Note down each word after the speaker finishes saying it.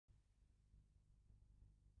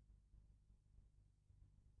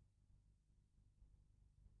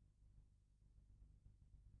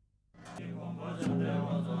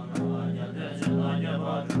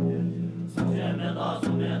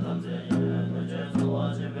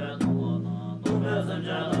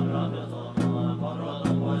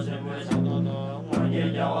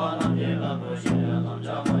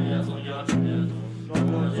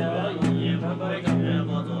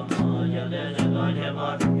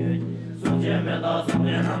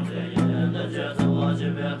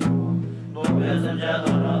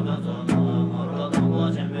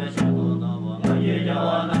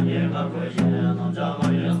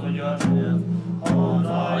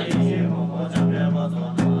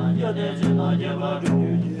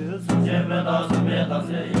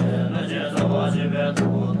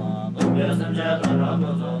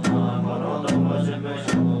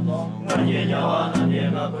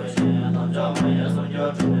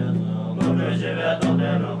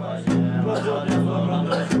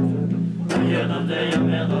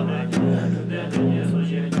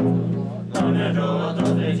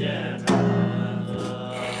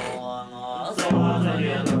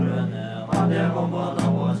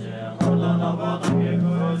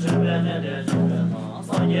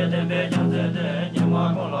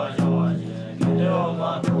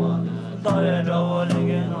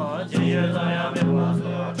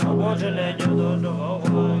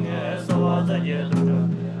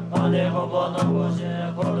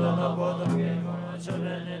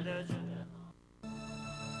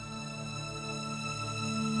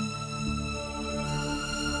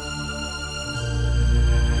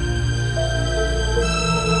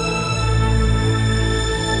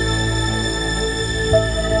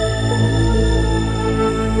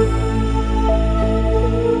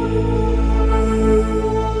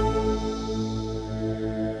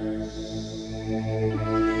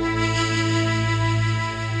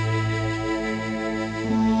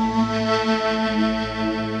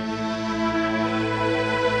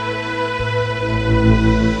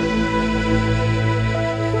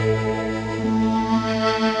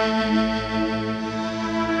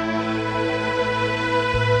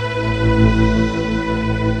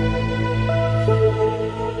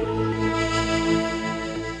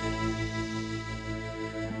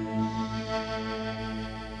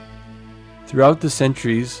Throughout the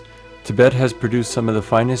centuries, Tibet has produced some of the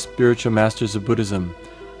finest spiritual masters of Buddhism.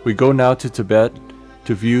 We go now to Tibet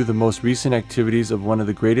to view the most recent activities of one of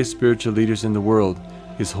the greatest spiritual leaders in the world,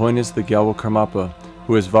 His Holiness the Gyalwa Karmapa,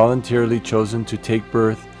 who has voluntarily chosen to take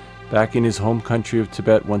birth back in his home country of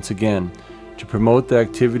Tibet once again, to promote the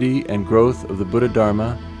activity and growth of the Buddha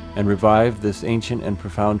Dharma and revive this ancient and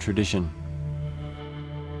profound tradition.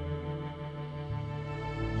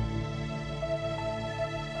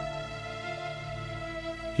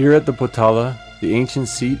 Here at the Potala, the ancient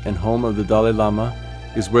seat and home of the Dalai Lama,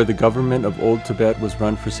 is where the government of Old Tibet was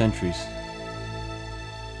run for centuries.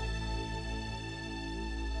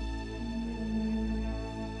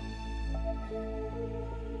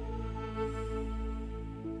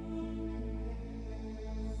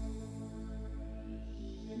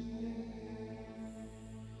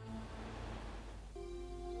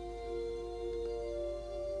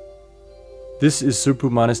 This is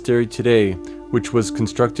Tsurphu Monastery today, which was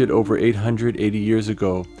constructed over 880 years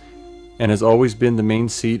ago, and has always been the main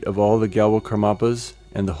seat of all the Gyalwa Karmapas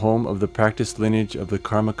and the home of the practiced lineage of the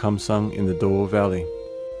Karma Kamsang in the Dowo Valley.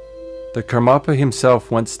 The Karmapa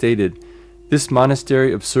himself once stated, "This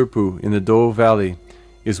monastery of Tsurphu in the Dowo Valley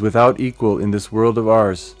is without equal in this world of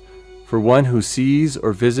ours. For one who sees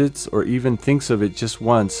or visits or even thinks of it just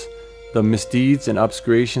once, the misdeeds and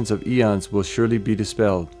obscurations of eons will surely be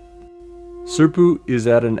dispelled." Tsurphu is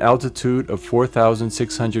at an altitude of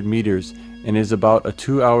 4,600 meters and is about a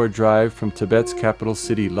 2-hour drive from Tibet's capital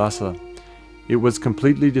city, Lhasa. It was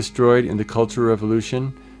completely destroyed in the Cultural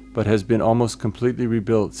Revolution, but has been almost completely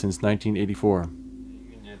rebuilt since 1984.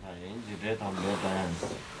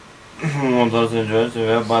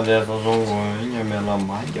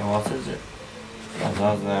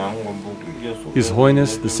 His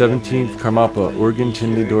Holiness the 17th Karmapa Urgen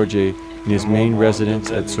Chinli Dorje in his main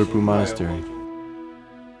residence at Tsurphu Monastery.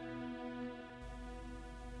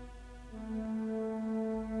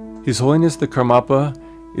 His Holiness the Karmapa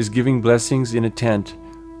is giving blessings in a tent,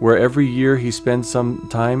 where every year he spends some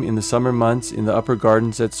time in the summer months in the upper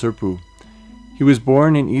gardens at Tsurphu. He was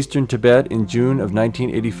born in eastern Tibet in June of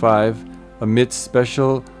 1985, amidst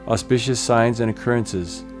special auspicious signs and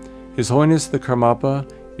occurrences. His Holiness the Karmapa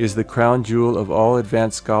is the crown jewel of all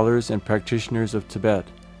advanced scholars and practitioners of Tibet.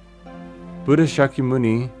 Buddha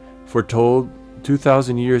Shakyamuni foretold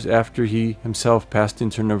 2,000 years after he himself passed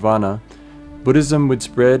into nirvana, Buddhism would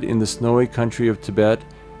spread in the snowy country of Tibet,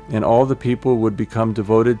 and all the people would become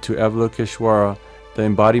devoted to Avalokiteshvara, the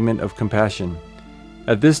embodiment of compassion.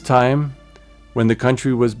 At this time, when the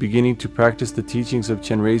country was beginning to practice the teachings of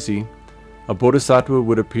Chenrezig, a bodhisattva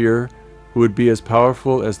would appear who would be as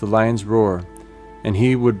powerful as the lion's roar, and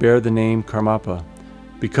he would bear the name Karmapa.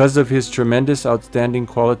 Because of his tremendous outstanding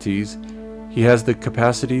qualities, he has the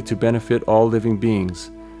capacity to benefit all living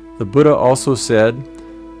beings. The Buddha also said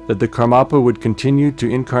that the Karmapa would continue to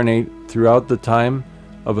incarnate throughout the time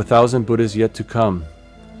of 1,000 Buddhas yet to come,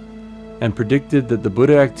 and predicted that the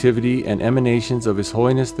Buddha activity and emanations of His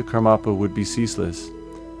Holiness the Karmapa would be ceaseless.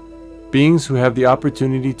 Beings who have the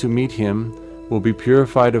opportunity to meet him will be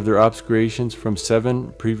purified of their obscurations from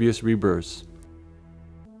 7 previous rebirths.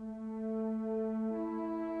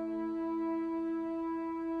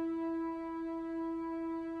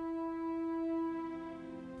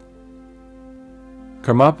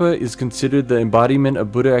 Karmapa is considered the embodiment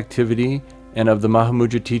of Buddha activity and of the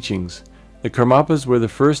Mahamudra teachings. The Karmapas were the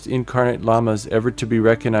first incarnate lamas ever to be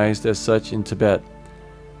recognized as such in Tibet.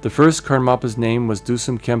 The first Karmapa's name was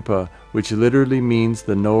Dusum Kempa, which literally means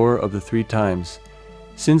the knower of the 3 times.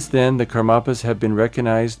 Since then, the Karmapas have been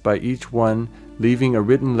recognized by each one leaving a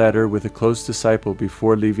written letter with a close disciple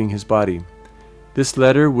before leaving his body. This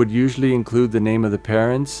letter would usually include the name of the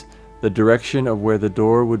parents, the direction of where the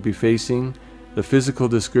door would be facing, the physical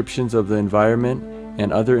descriptions of the environment,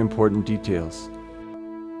 and other important details.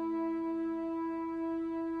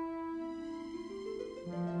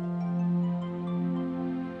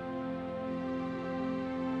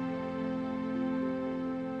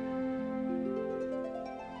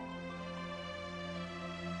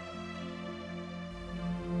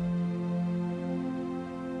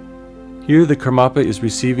 Here the Karmapa is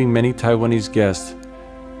receiving many Taiwanese guests.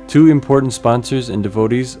 2 important sponsors and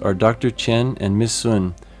devotees are Dr. Chen and Miss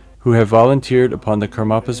Sun, who have volunteered upon the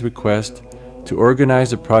Karmapa's request to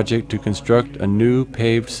organize a project to construct a new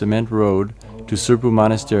paved cement road to Tsurphu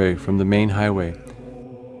Monastery from the main highway.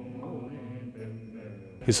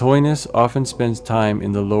 His Holiness often spends time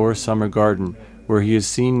in the lower summer garden, where he is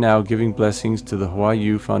seen now giving blessings to the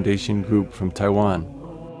Huayu Foundation group from Taiwan.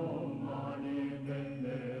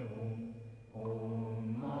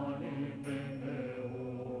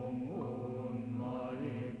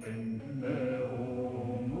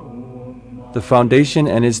 The foundation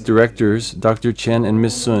and its directors, Dr. Chen and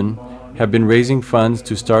Miss Sun, have been raising funds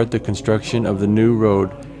to start the construction of the new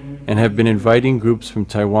road and have been inviting groups from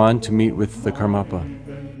Taiwan to meet with the Karmapa.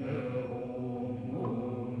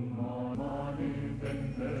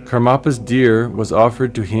 Karmapa's deer was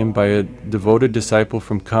offered to him by a devoted disciple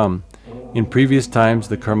from Kham. In previous times,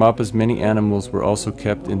 the Karmapa's many animals were also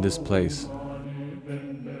kept in this place.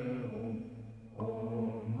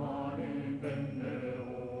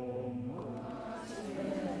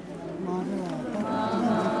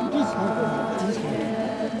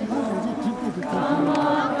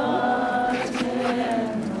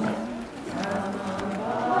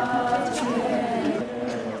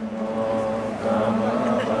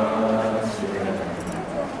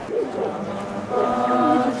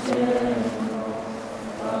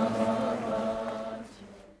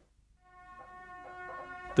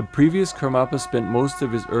 The previous Karmapa spent most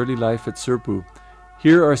of his early life at Tsurphu.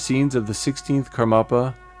 Here are scenes of the 16th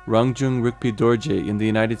Karmapa, Rangjung Rikpi Dorje in the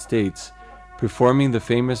United States, performing the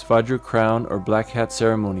famous Vajra crown or black hat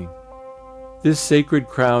ceremony. This sacred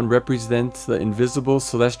crown represents the invisible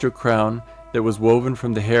celestial crown that was woven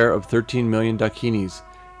from the hair of 13 million dakinis.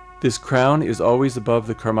 This crown is always above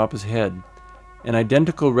the Karmapa's head. An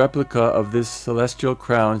identical replica of this celestial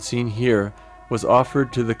crown seen here was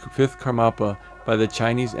offered to the 5th Karmapa by the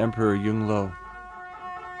Chinese Emperor Yunglou.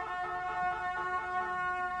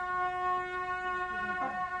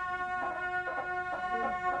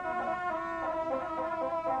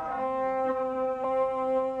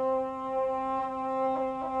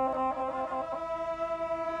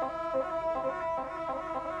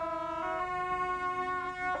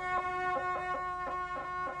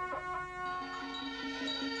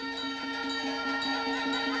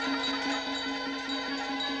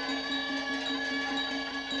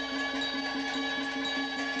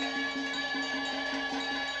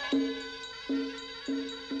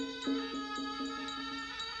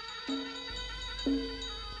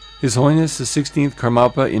 His Holiness the 16th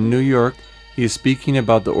Karmapa in New York, he is speaking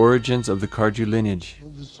about the origins of the Karju lineage.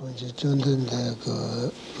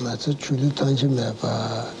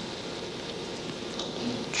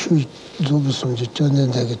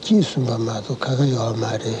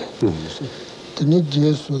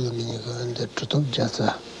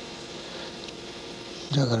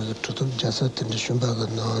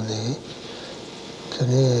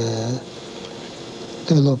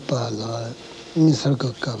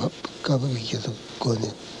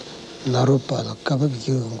 The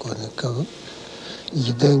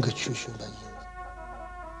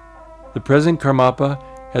present Karmapa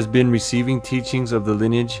has been receiving teachings of the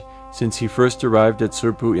lineage since he first arrived at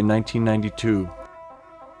Tsurphu in 1992.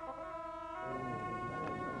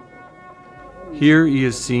 Here he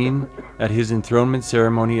is seen at his enthronement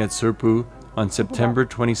ceremony at Tsurphu on September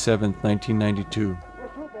 27, 1992.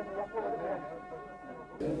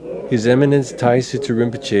 His Eminence Tai Situ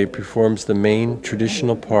Rinpoche performs the main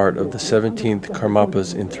traditional part of the 17th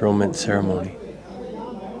Karmapa's enthronement ceremony.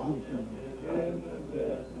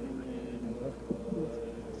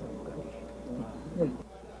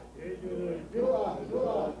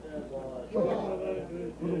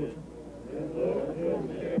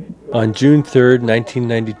 On June 3,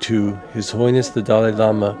 1992, His Holiness the Dalai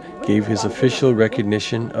Lama gave his official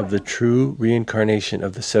recognition of the true reincarnation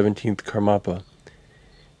of the 17th Karmapa.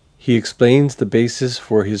 He explains the basis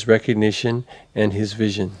for his recognition and his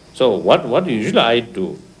vision. So what usually I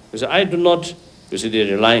do is I do not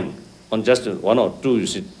relying on just one or two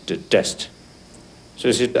tests.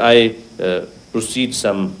 So I proceed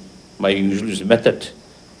my usual method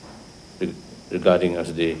regarding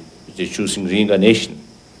the choosing reincarnation.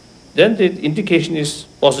 Then the indication is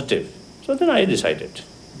positive. So then I decided,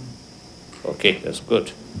 okay, that's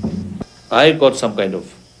good. I got some kind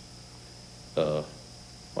of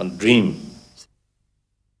one dream.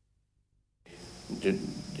 The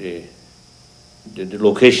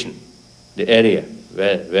location, the area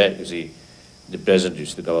where you see the present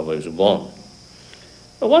the Karmapa is born.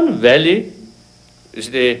 One valley is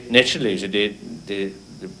naturally the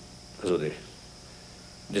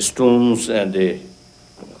stones and the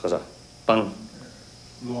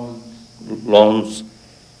lawns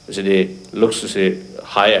looks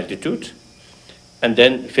high altitude, and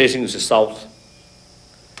then facing the south,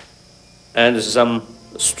 and there's some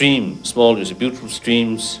stream, small, beautiful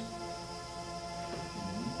streams.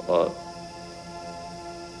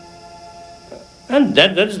 And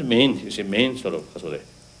that is the main sort of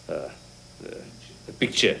the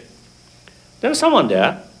picture. There was someone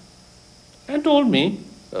there and told me,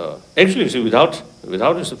 actually, without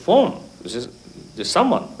this form, there's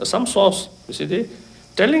someone, some source,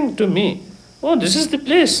 telling to me, oh, this is the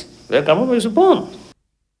place where Karmapa is born.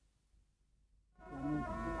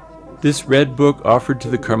 This red book offered to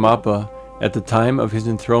the Karmapa at the time of his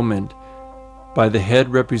enthronement by the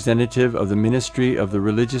head representative of the Ministry of the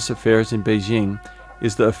Religious Affairs in Beijing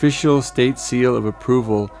is the official state seal of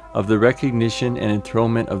approval of the recognition and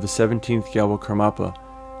enthronement of the 17th Gyalwa Karmapa.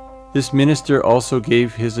 This minister also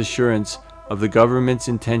gave his assurance of the government's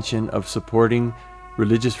intention of supporting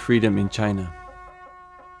religious freedom in China.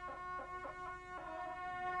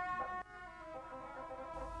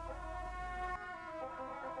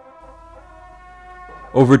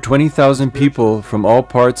 Over 20,000 people from all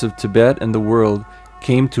parts of Tibet and the world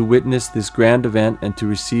came to witness this grand event and to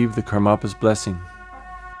receive the Karmapa's blessing.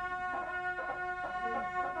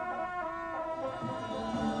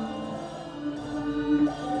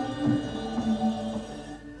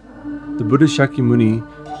 The Buddha Shakyamuni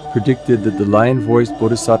predicted that the lion-voiced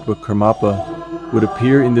Bodhisattva Karmapa would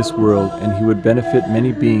appear in this world and he would benefit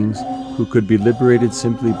many beings who could be liberated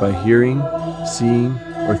simply by hearing, seeing,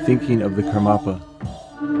 or thinking of the Karmapa.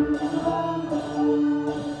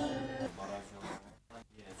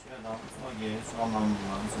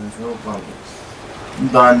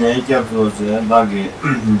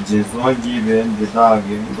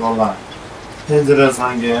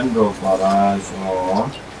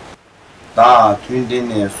 Da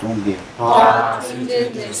tunde sungge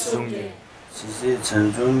sisi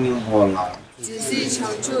chanchu nimbo la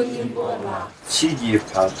chigi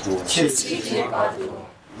patu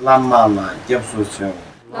lama la gyapsu chau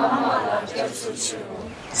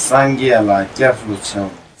sangye la gyapsu chau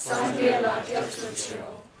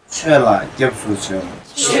chue la gyapsu chau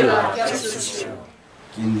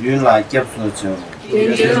ginjun la gyapsu chau.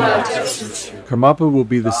 Karmapa will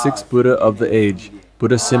be the sixth Buddha of the age,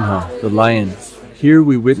 Buddha Simha, the lion. Here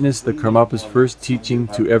we witness the Karmapa's first teaching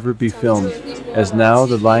to ever be filmed, as now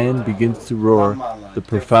the lion begins to roar the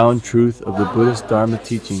profound truth of the Buddhist Dharma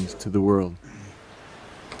teachings to the world.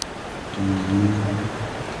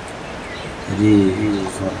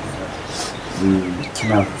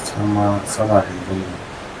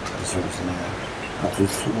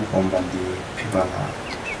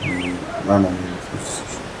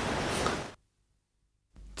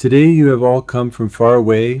 Today you have all come from far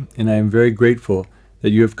away, and I am very grateful that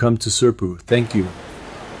you have come to Tsurphu. Thank you.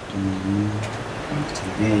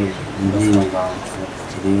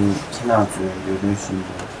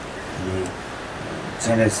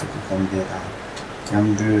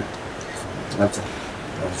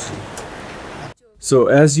 So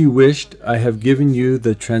as you wished, I have given you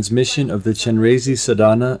the transmission of the Chenrezi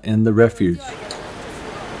Sadhana and the refuge.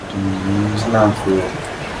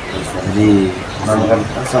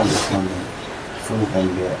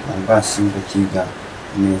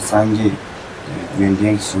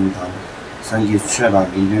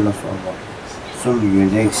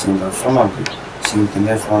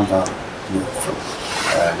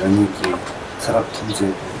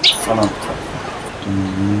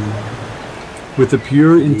 With a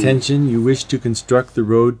pure intention, you wish to construct the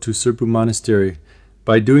road to Tsurphu Monastery.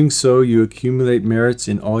 By doing so, you accumulate merits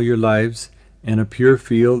in all your lives and a pure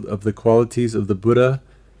field of the qualities of the Buddha,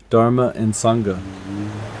 Dharma, and Sangha.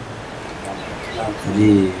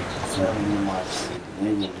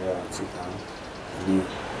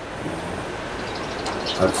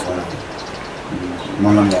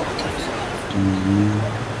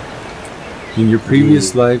 In your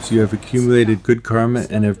previous lives, you have accumulated good karma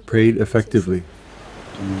and have prayed effectively.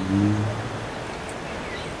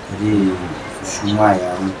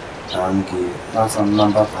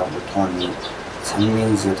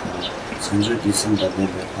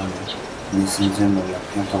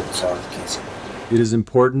 It is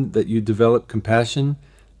important that you develop compassion,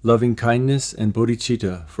 loving kindness, and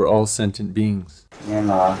bodhicitta for all sentient beings.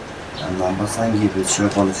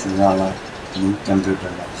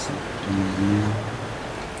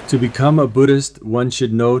 To become a Buddhist, one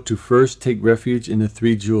should know to first take refuge in the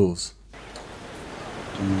three jewels.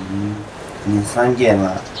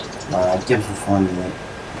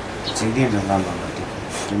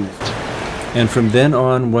 And from then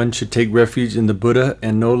on, one should take refuge in the Buddha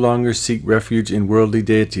and no longer seek refuge in worldly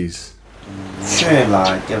deities.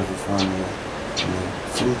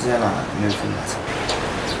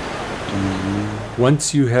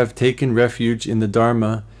 Once you have taken refuge in the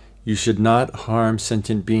Dharma, you should not harm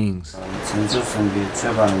sentient beings.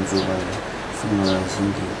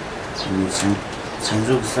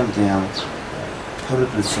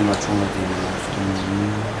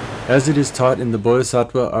 As it is taught in the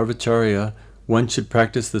Bodhisattva Arvacharya, one should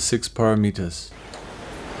practice the 6 paramitas.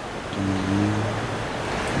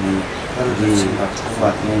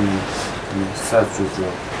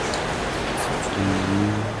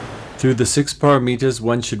 Through the 6 paramitas,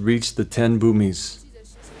 one should reach the 10 bhumis.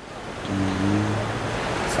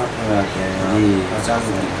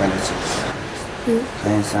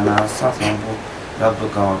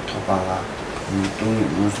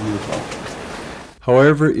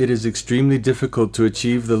 However, it is extremely difficult to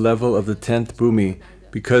achieve the level of the 10th bhumi,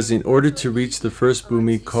 because in order to reach the first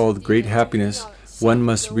bhumi called great happiness, one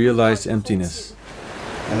must realize emptiness.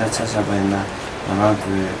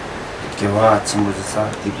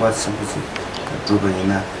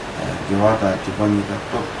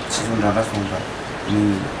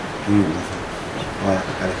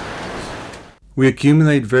 We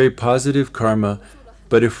accumulate very positive karma,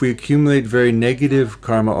 but if we accumulate very negative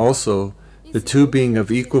karma also, the two being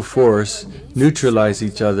of equal force neutralize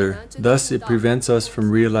each other, thus it prevents us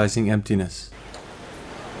from realizing emptiness.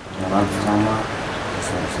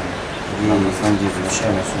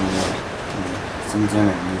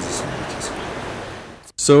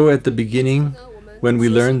 So at the beginning, when we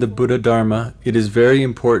learn the Buddha Dharma, it is very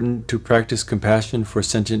important to practice compassion for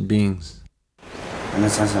sentient beings.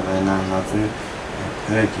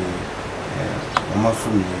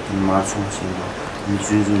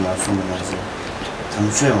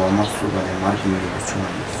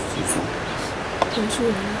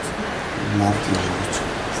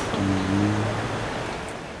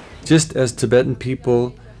 Just as Tibetan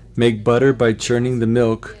people make butter by churning the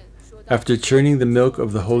milk, after churning the milk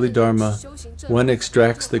of the holy Dharma, one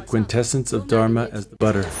extracts the quintessence of Dharma as the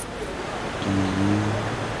butter.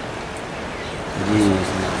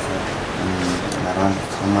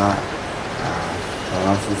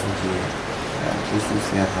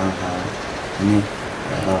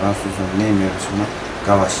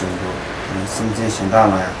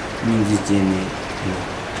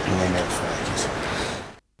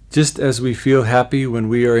 Just as we feel happy when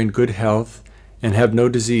we are in good health and have no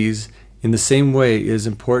disease, in the same way it is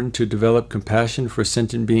important to develop compassion for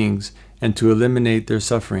sentient beings and to eliminate their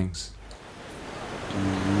sufferings.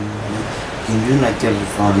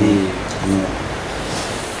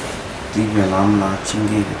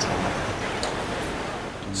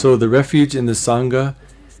 So the refuge in the Sangha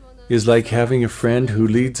is like having a friend who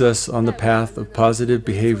leads us on the path of positive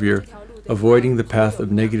behavior, avoiding the path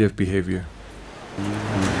of negative behavior.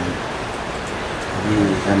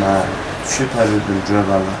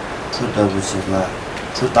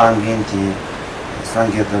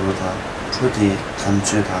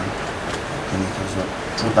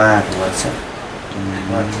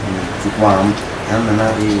 주광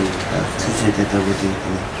하면은 수제되다 보니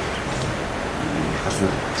가서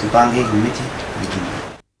주광의 밑에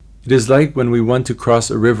It is like when we want to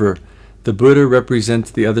cross a river. The Buddha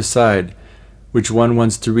represents the other side, which one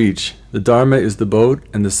wants to reach. The Dharma is the boat,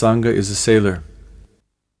 and the Sangha is a sailor.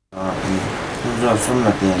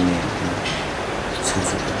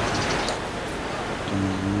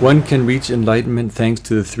 One can reach enlightenment thanks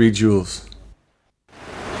to the three jewels.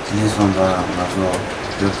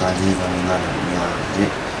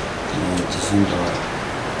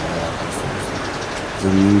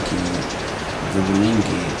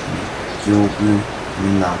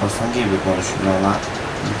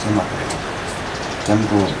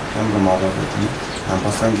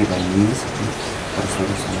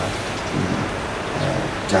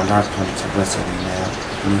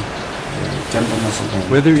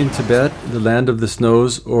 Whether in Tibet, the land of the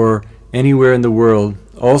snows, or anywhere in the world,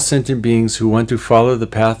 all sentient beings who want to follow the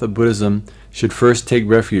path of Buddhism should first take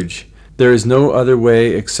refuge. There is no other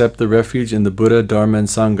way except the refuge in the Buddha, Dharma, and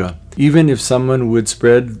Sangha. Even if someone would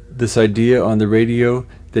spread this idea on the radio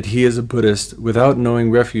that he is a Buddhist, without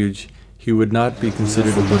knowing refuge, he would not be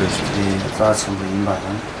considered a Buddhist.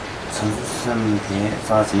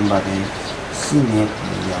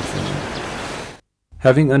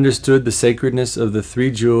 Having understood the sacredness of the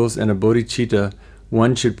three jewels and a bodhicitta,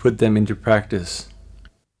 one should put them into practice.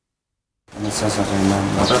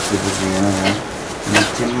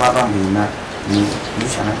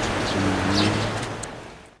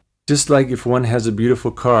 Just like if one has a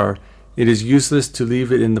beautiful car, it is useless to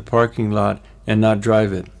leave it in the parking lot and not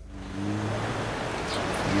drive it.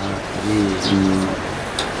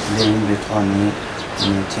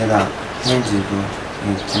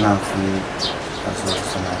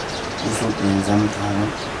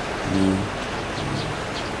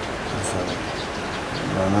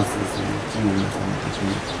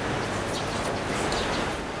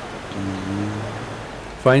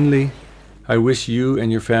 Finally, I wish you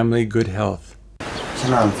and your family good health.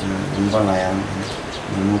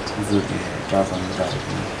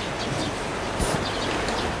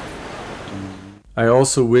 I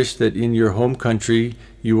also wish that in your home country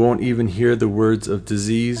you won't even hear the words of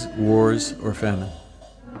disease, wars, or famine.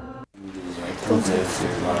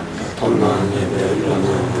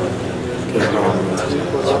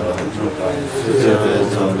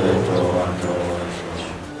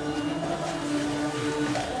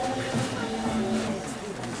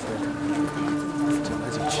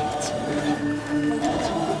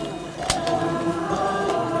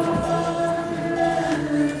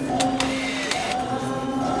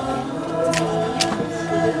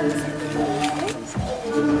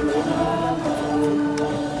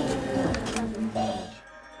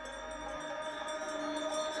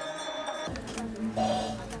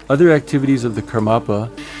 Other activities of the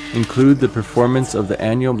Karmapa include the performance of the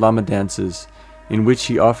annual Lama dances, in which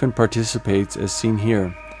he often participates as seen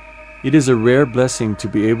here. It is a rare blessing to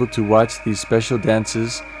be able to watch these special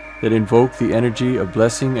dances that invoke the energy of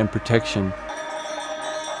blessing and protection.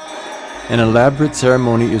 An elaborate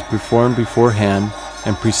ceremony is performed beforehand,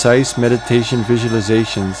 and precise meditation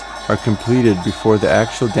visualizations are completed before the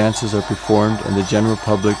actual dances are performed and the general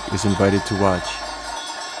public is invited to watch.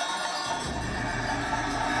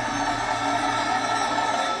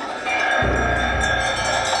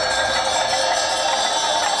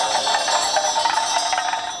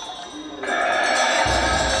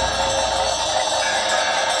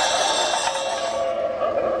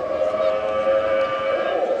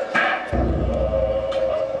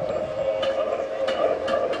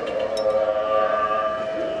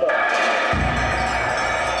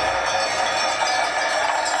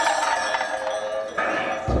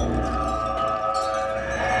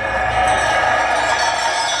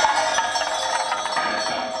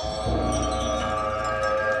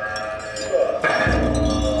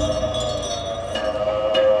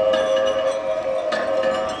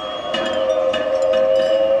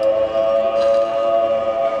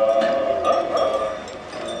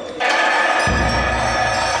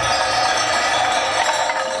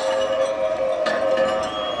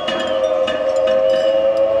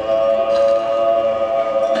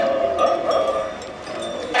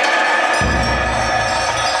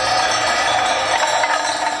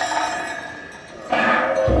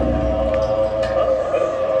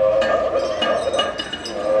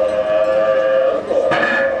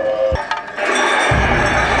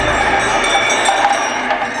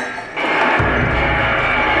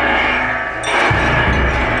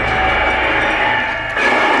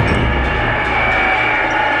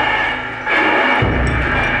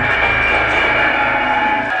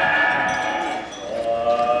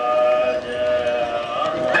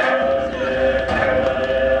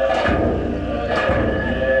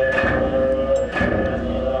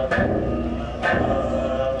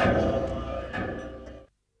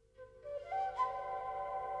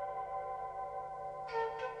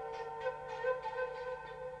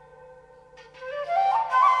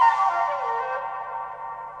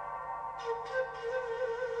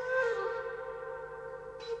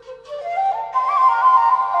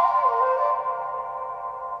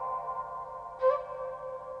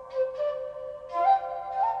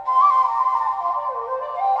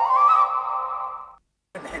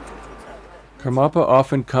 Karmapa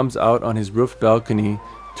often comes out on his roof balcony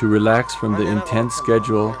to relax from the intense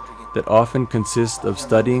schedule that often consists of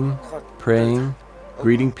studying, praying,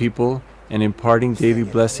 greeting people, and imparting daily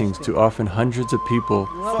blessings to often hundreds of people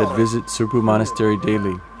that visit Tsurphu Monastery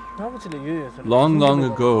daily. Long, long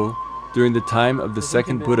ago, during the time of the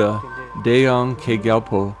second Buddha, Daeong Ke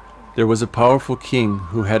Gyalpo, there was a powerful king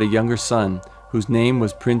who had a younger son, whose name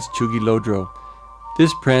was Prince Chugilodro.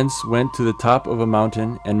 This prince went to the top of a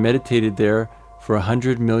mountain and meditated there for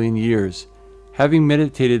 100 million years. Having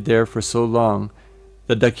meditated there for so long,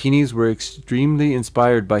 the Dakinis were extremely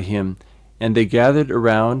inspired by him, and they gathered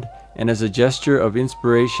around, and as a gesture of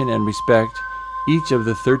inspiration and respect, each of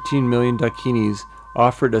the 13 million Dakinis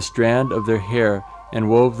offered a strand of their hair and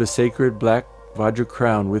wove the sacred black Vajra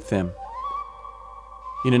crown with them.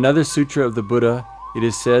 In another sutra of the Buddha, it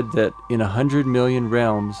is said that in 100 million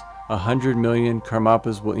realms, 100 million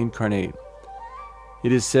Karmapas will incarnate.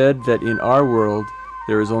 It is said that in our world,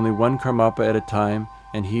 there is only one Karmapa at a time,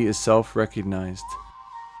 and he is self-recognized.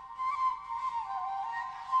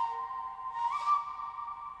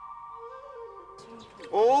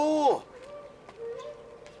 Oh!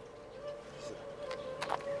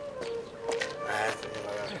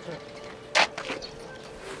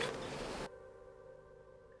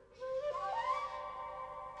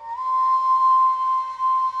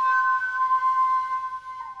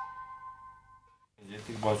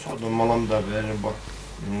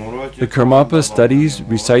 The Karmapa studies,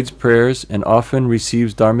 recites prayers, and often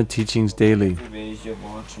receives Dharma teachings daily.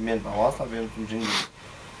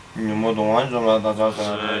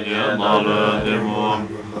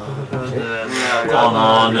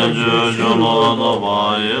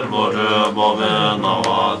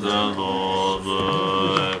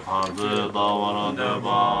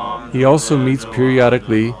 He also meets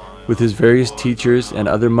periodically with his various teachers and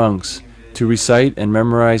other monks to recite and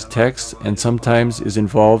memorize texts, and sometimes is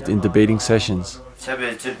involved in debating sessions.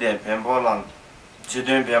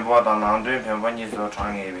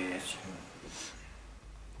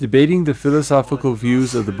 Debating the philosophical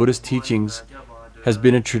views of the Buddhist teachings has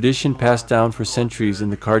been a tradition passed down for centuries in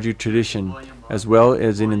the Kagyu tradition, as well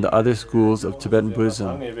as in the other schools of Tibetan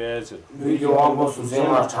Buddhism. Here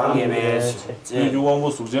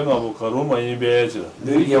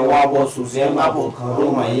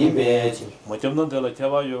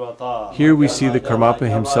we see the Karmapa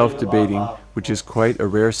himself debating, which is quite a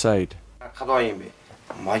rare sight.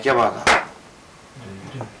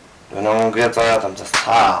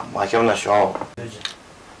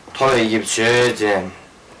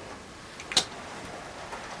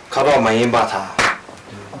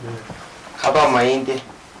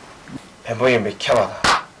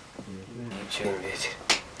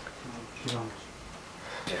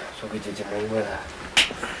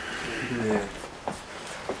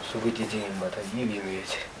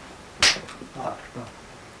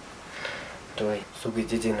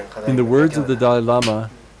 In the words of the Dalai Lama,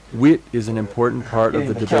 wit is an important part of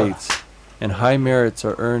the debates, and high merits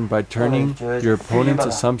are earned by turning your opponent's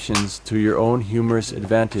assumptions to your own humorous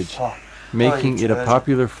advantage, making it a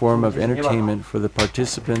popular form of entertainment for the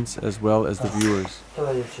participants as well as the viewers.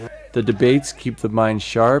 The debates keep the mind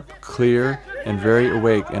sharp, clear, and very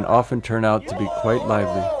awake, and often turn out to be quite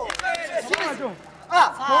lively.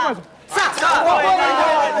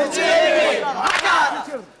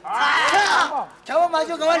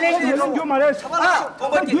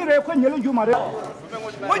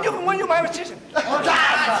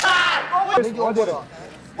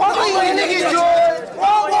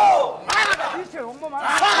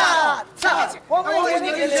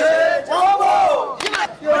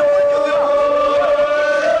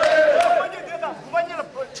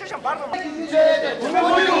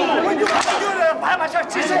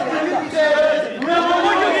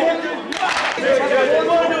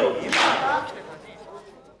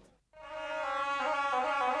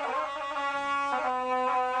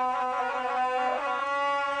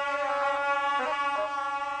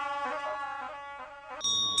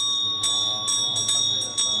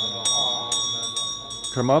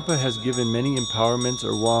 Karmapa has given many empowerments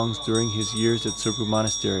or wangs during his years at Tsurphu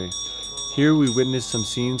Monastery. Here we witness some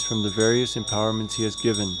scenes from the various empowerments he has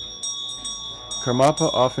given.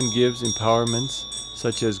 Karmapa often gives empowerments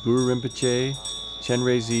such as Guru Rinpoche,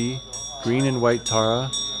 Chenrezi, Green and White Tara,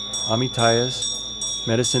 Amitayas,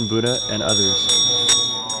 Medicine Buddha, and others.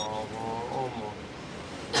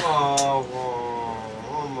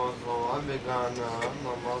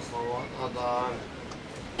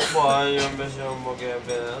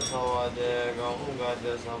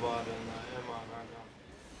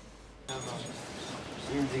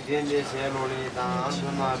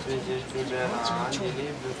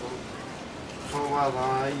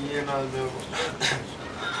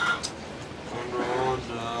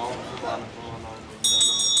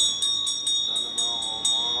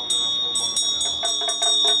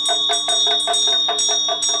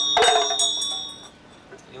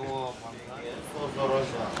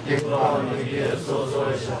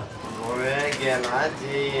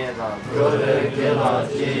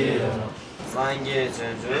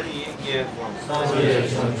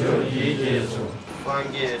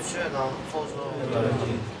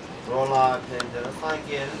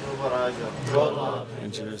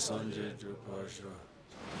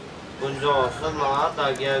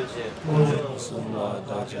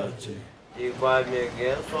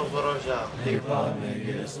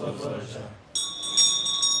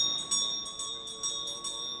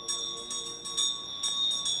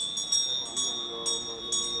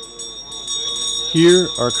 Here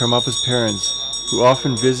are Karmapa's parents, who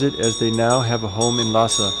often visit as they now have a home in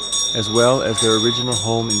Lhasa, as well as their original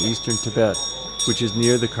home in eastern Tibet, which is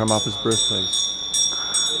near the Karmapa's birthplace.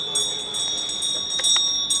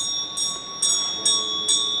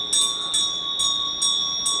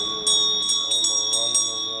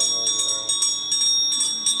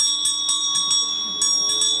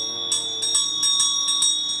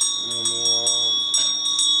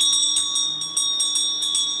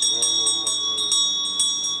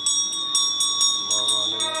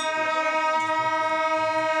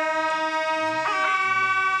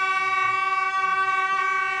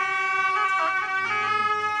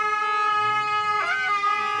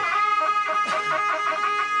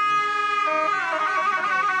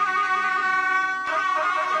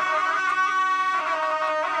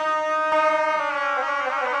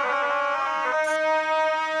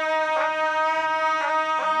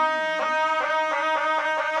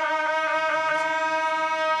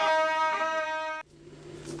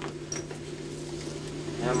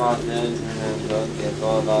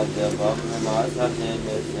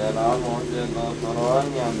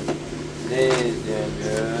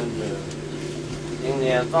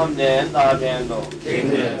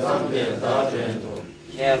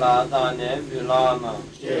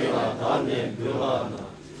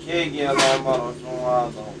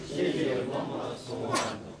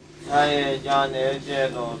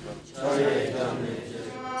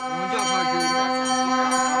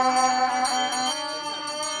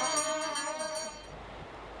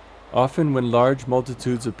 Often when large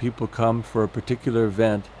multitudes of people come for a particular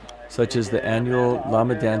event, such as the annual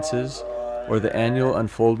Lama dances or the annual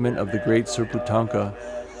unfoldment of the Great Tsurphu Tanka,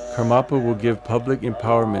 Karmapa will give public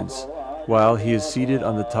empowerments while he is seated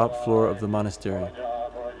on the top floor of the monastery.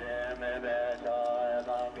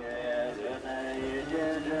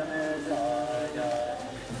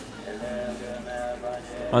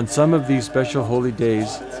 On some of these special holy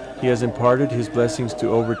days, he has imparted his blessings to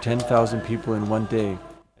over 10,000 people in one day.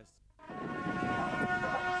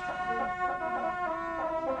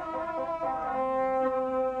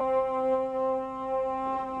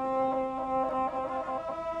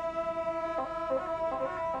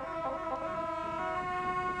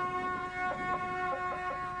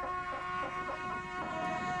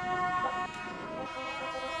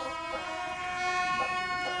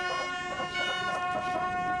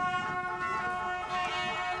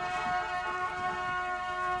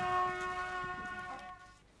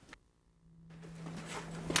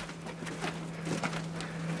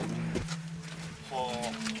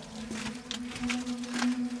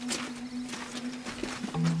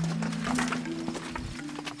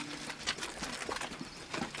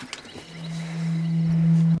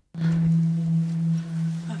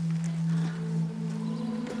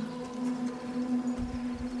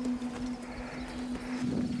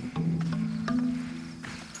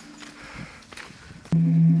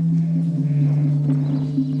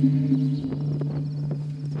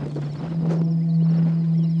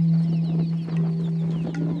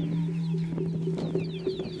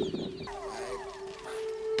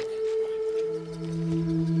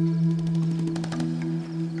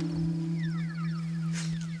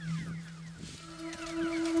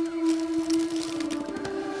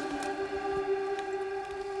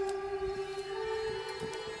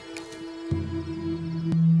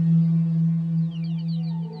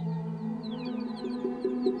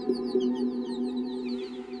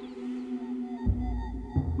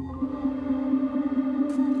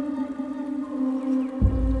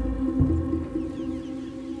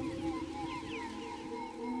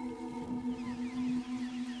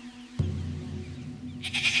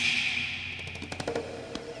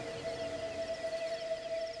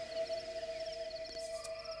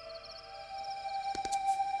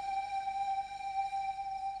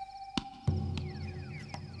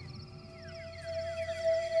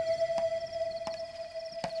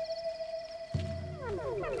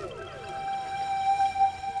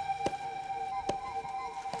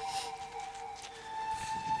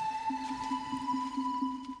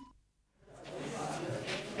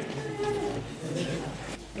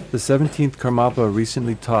 The 17th Karmapa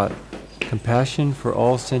recently taught, compassion for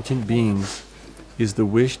all sentient beings is the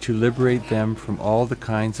wish to liberate them from all the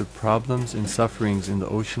kinds of problems and sufferings in the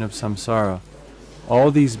ocean of samsara.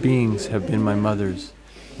 All these beings have been my mothers,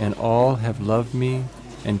 and all have loved me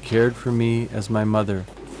and cared for me as my mother,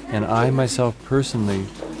 and I myself personally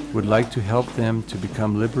would like to help them to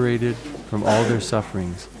become liberated from all their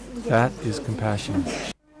sufferings. That is compassion.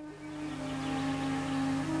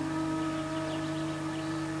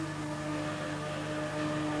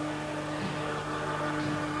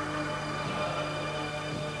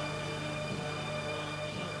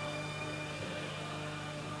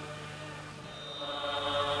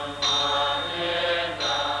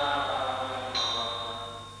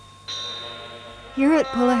 Here at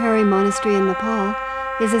Pulahari Monastery in Nepal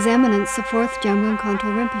is His Eminence the 4th Jamgon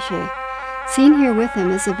Khantrul Rinpoche. Seen here with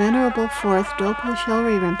him is the Venerable 4th Dolpo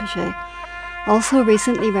Shelri Rinpoche, also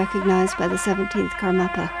recently recognized by the 17th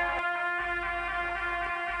Karmapa.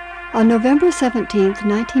 On November 17,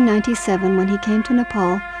 1997, when he came to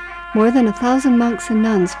Nepal, more than 1,000 monks and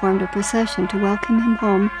nuns formed a procession to welcome him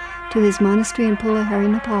home to his monastery in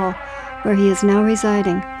Pulahari, Nepal, where he is now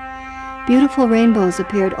residing. Beautiful rainbows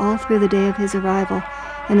appeared all through the day of his arrival,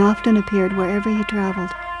 and often appeared wherever he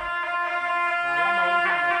traveled.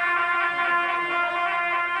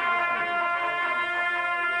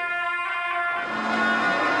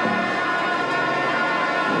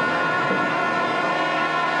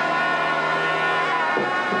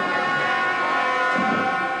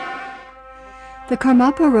 The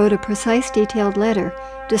Karmapa wrote a precise, detailed letter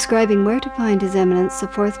describing where to find His Eminence the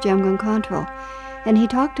 4th Jamgon Khantrul, and he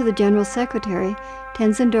talked to the General Secretary,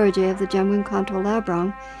 Tenzin Dorje of the Jamgon Khantrul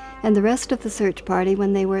Labrong, and the rest of the search party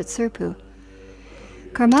when they were at Tsurphu.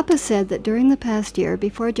 Karmapa said that during the past year,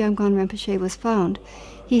 before Jamgon Rinpoche was found,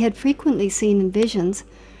 he had frequently seen in visions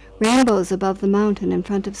rainbows above the mountain in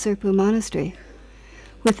front of Tsurphu Monastery.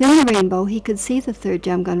 Within the rainbow he could see the 3rd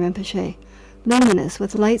Jamgon Rinpoche, luminous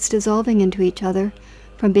with lights dissolving into each other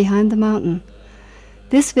from behind the mountain.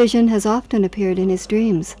 This vision has often appeared in his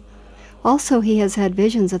dreams. Also, he has had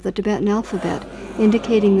visions of the Tibetan alphabet,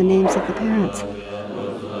 indicating the names of the parents.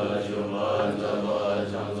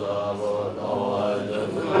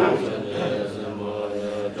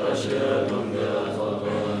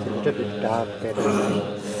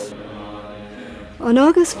 On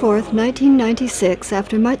August 4, 1996,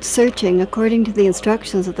 after much searching according to the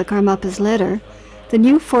instructions of the Karmapa's letter, the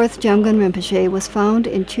new 4th Jamgon Rinpoche was found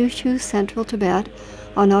in Kyushu, central Tibet,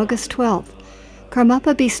 on August 12th.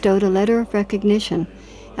 Karmapa bestowed a letter of recognition,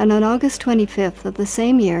 and on August 25th of the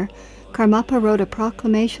same year, Karmapa wrote a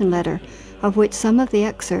proclamation letter, of which some of the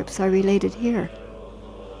excerpts are related here.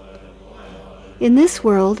 In this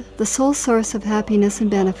world, the sole source of happiness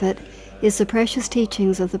and benefit is the precious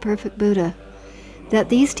teachings of the perfect Buddha. That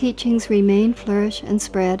these teachings remain, flourish, and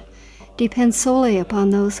spread depends solely upon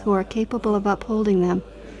those who are capable of upholding them.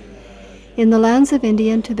 In the lands of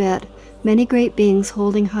India and Tibet, many great beings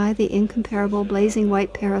holding high the incomparable blazing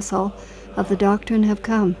white parasol of the doctrine have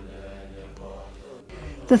come.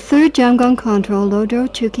 The 3rd Jamgon Khantrul, Lodro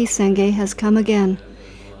Chukyi Sengye, has come again,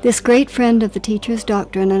 this great friend of the teacher's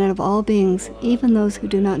doctrine and of all beings, even those who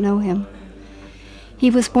do not know him.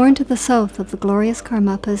 He was born to the south of the glorious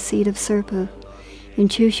Karmapa's seat of Tsurphu, in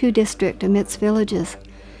Kyushu district amidst villages,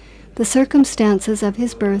 the circumstances of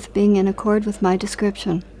his birth being in accord with my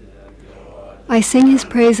description. I sing his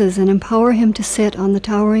praises and empower him to sit on the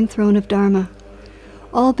towering throne of Dharma.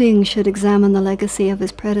 All beings should examine the legacy of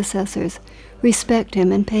his predecessors, respect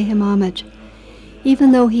him, and pay him homage.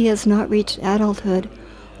 Even though he has not reached adulthood,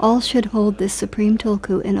 all should hold this supreme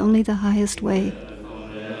tulku in only the highest way.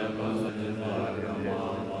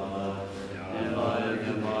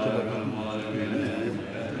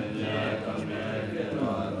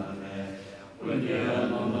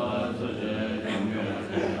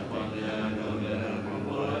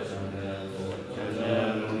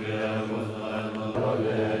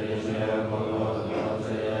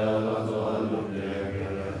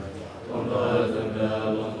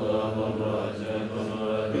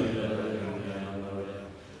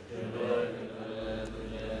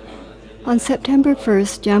 On September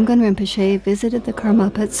 1st, Jamgon Rinpoche visited the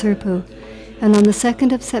Karmapa at Tsurphu, and on the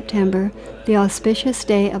 2nd of September, the auspicious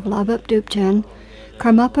day of Labab Dupchen,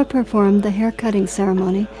 Karmapa performed the hair-cutting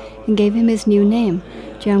ceremony and gave him his new name,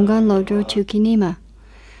 Jamgon Lodro Chukyi Nyima.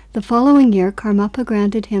 The following year, Karmapa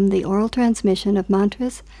granted him the oral transmission of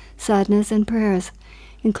mantras, sadhanas, and prayers,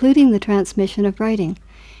 including the transmission of writing,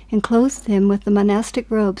 and clothed him with the monastic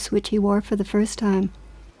robes which he wore for the first time.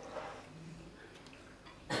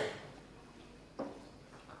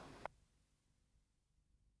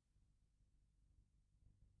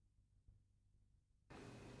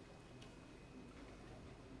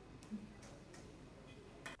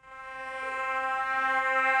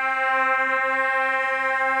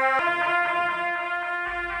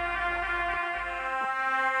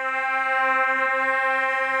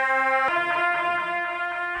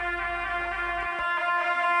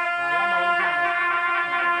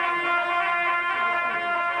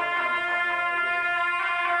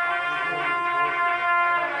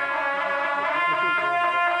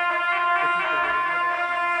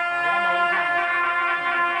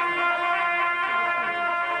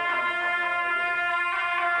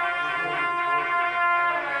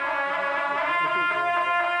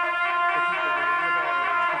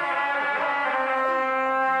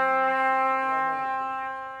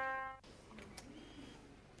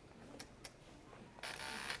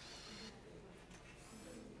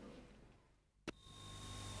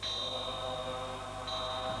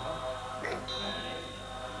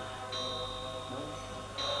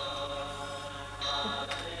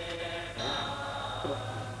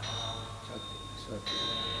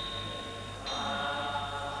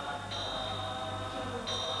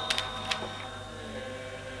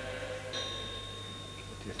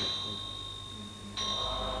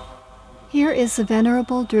 Here is the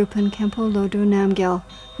Venerable Drupal Khenpo Lodro Namgyal,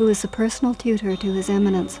 who is a personal tutor to His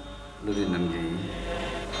Eminence.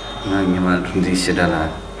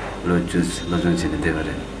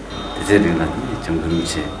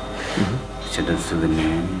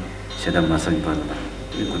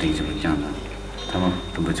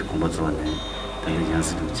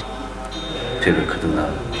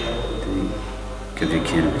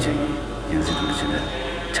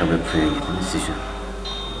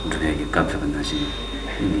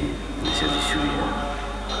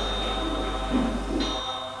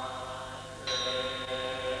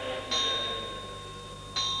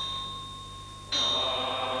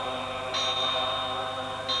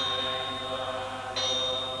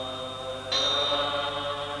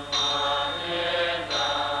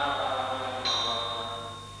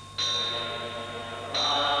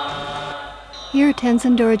 Here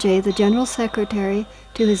Tenzin Dorje, the General Secretary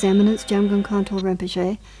to His Eminence Jamgon Khantel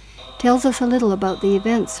Rinpoche, tells us a little about the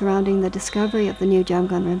events surrounding the discovery of the new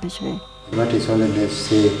Jamgon Rinpoche. What His Holiness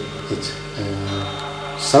say, it's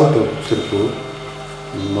south of Tsurphu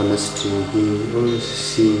monastery. He always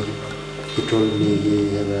see, he told me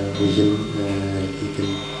he have a vision, he can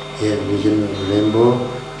hear vision of rainbow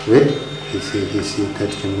with, he see that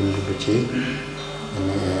Jamgon Rinpoche.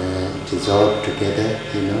 And dissolved together,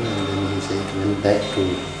 and then he said it went back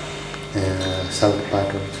to south part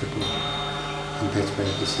of Tsurphu, and that's why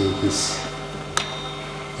you see his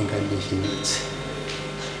incarnation. It's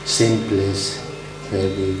same place where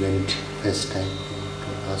we went first time. He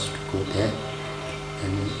told us to go there,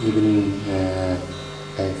 and even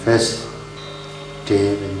by first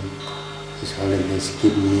day when His Holiness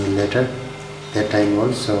gave me a letter, that time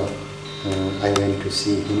also I went to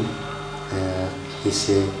see him. He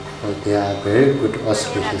said, oh, there are very good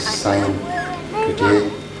auspicious signs today.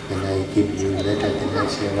 When I give you a letter, then I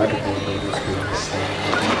say, what kind of auspicious sign?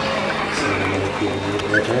 He said, when I give you a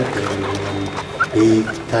letter, there will be one big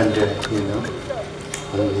thunder,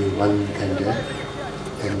 only one thunder,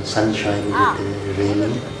 and sunshine with the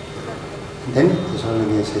raining. And then His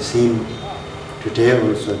Holiness has seen today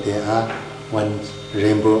also there are one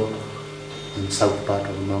rainbow in south part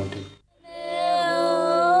of the mountain.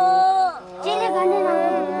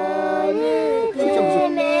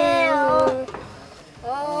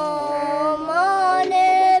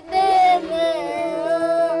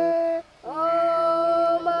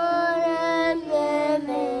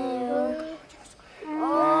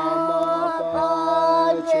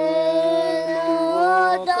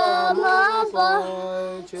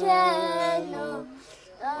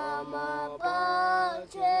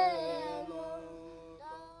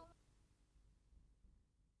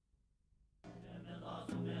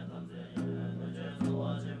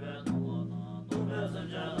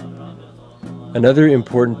 Another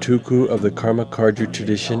important tuku of the Karma Kardru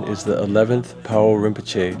tradition is the 11th Pao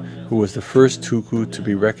Rinpoche, who was the first tuku to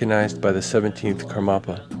be recognized by the 17th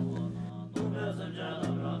Karmapa.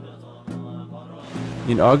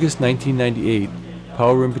 In August 1998,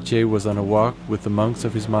 Pao Rinpoche was on a walk with the monks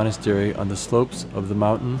of his monastery on the slopes of the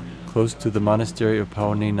mountain close to the monastery of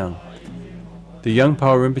Pao Nenang. The young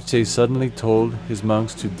Pao Rinpoche suddenly told his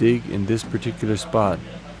monks to dig in this particular spot.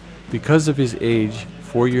 Because of his age,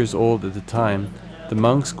 4 years old at the time, the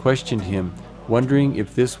monks questioned him, wondering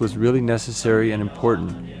if this was really necessary and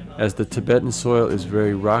important, as the Tibetan soil is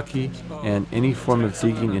very rocky and any form of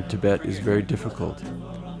digging in Tibet is very difficult.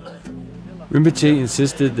 Rinpoche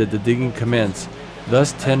insisted that the digging commence.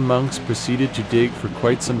 Thus 10 monks proceeded to dig for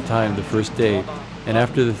quite some time the first day, and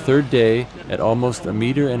after the third day, at almost 1.5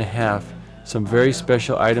 meters, some very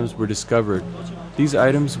special items were discovered. These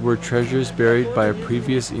items were treasures buried by a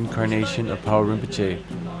previous incarnation of Pao Rinpoche.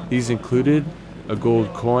 These included a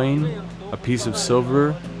gold coin, a piece of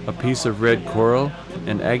silver, a piece of red coral,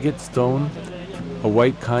 an agate stone, a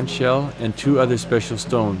white conch shell, and 2 other special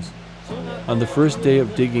stones. On the first day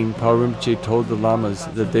of digging, Pao Rinpoche told the lamas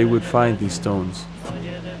that they would find these stones.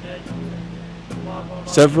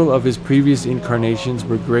 Several of his previous incarnations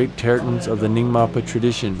were great Tertons of the Nyingmapa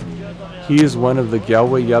tradition. He is one of the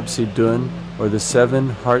Gyalwa Yapse Dun, or the 7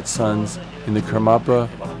 heart sons in the Karmapa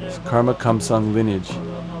Karma Kamsang lineage.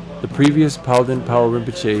 The previous Palden Pao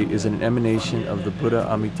Rinpoche is an emanation of the Buddha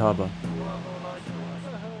Amitabha.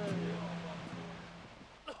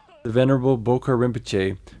 The Venerable Bokar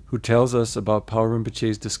Rinpoche, who tells us about Pao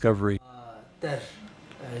Rinpoche's discovery.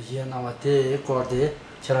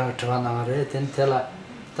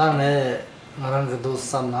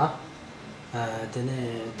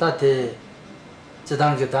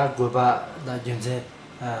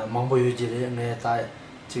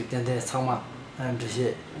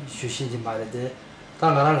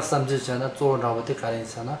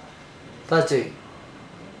 다지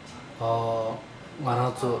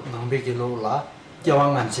말아서 남비기로라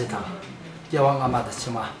겨왕한 지다 겨왕 아마다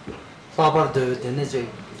치마 바버도 되네지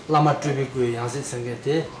라마 트비고 양식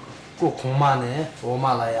생겼대 꼭 공만에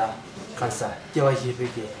오마라야 가사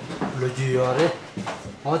겨와히비기 로주요래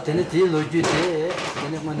되네 뒤 로주대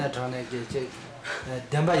되네 뭐나 전에게 제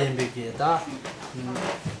덴바임비기다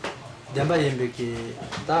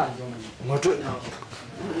덴바임비기다 모두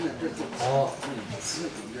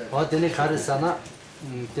되네 가르사나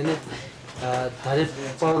되네 다리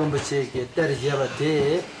빠른 버치게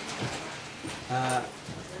때리야바데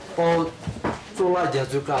또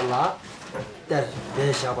쫄아져줄까라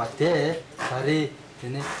대샤바데 다리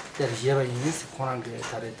되네 때리야바 이니스 코랑게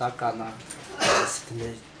다리 닦아나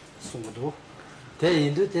스티네 숨도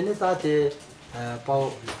대인도 되네 다데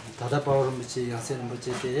파우 다다 파우를 미치 양세는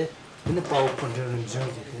버치데 되네 파우 컨트롤을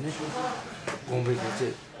정게 되네 공부게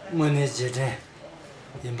뭐네 제데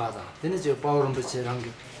임바다 되네 저 파우를 버치랑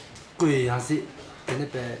그 양시 되네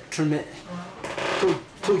배 출매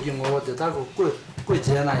토기 뭐데 다고 그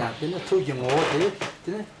제나야 되네 토기 뭐데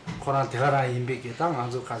되네 코란 대가라 임비게 당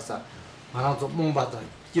안조 가서 만화도 몽바다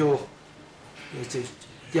요 이제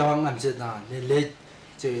야왕암제다 내레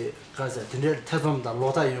제 가서 되네 태dom다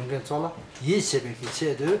로다 용게 쫄라 이세베기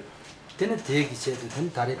체도 되네 대기 체도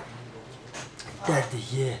된 다리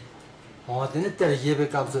때디예 되네 때예베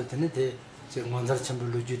값서 되네 대 제 먼저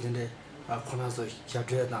전부로 주던데 코나서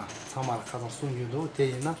갸드다 참말 가서 숨기도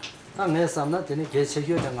되이나 당내 삼나 되네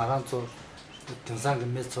개체교된 알아서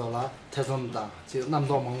등산금 메초라 태dom다 제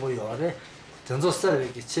남도 먹고 요래 전조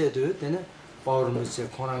서비스 체도 되네 바울무체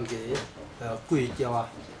코난게 꾸이께와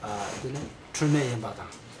되네 출매인 바다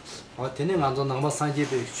되네 만도 남바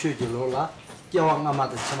산지베 추지로라 겨왕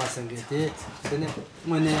아마도 참아생게데 되네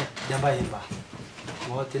뭐네 담바인 바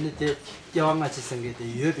되네 때 겨왕 같이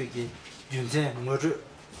생게데 여비기 윤제 뭐르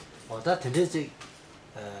어다 되네지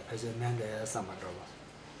그래서 맨데 삼아들어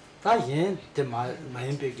다인 때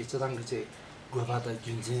마인베기 저당 그제 고바다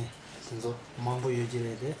윤제 선소 망부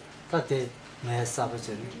유지래데 다때 매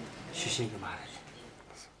사버전 쉬신게 말해.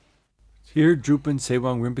 Here Drupal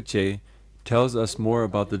Sewang Rinpoche tells us more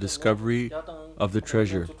about the discovery of the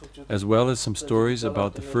treasure, as well as some stories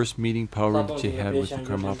about the first meeting Paul Rinpoche had with the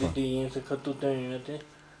Karmapa.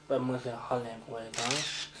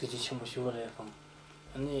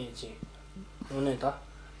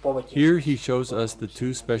 Here he shows us the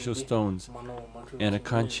two special stones and a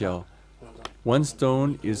conch shell. One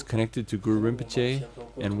stone is connected to Guru Rinpoche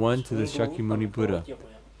and one to the Shakyamuni Buddha.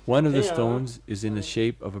 One of the stones is in the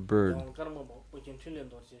shape of a bird.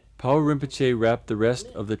 Paul Rinpoche wrapped the rest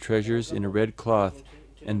of the treasures in a red cloth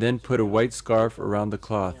and then put a white scarf around the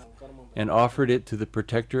cloth and offered it to the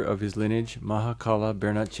protector of his lineage, Mahakala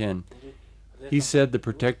Bernat Chen. He said the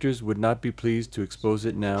protectors would not be pleased to expose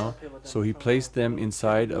it now, so he placed them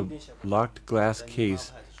inside a locked glass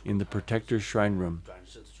case in the protector's shrine room.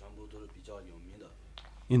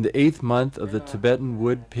 In the 8th month of the Tibetan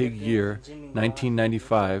wood pig year,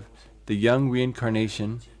 1995, the young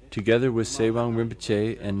reincarnation, together with Sewang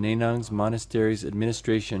Rinpoche and Nenang's monastery's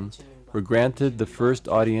administration, were granted the first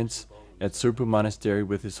audience at Tsurphu Monastery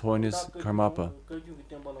with His Holiness Karmapa.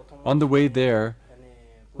 On the way there,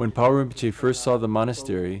 when Paul Rinpoche first saw the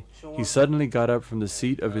monastery, he suddenly got up from the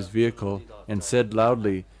seat of his vehicle and said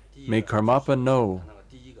loudly, "May Karmapa know."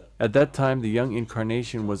 At that time, the young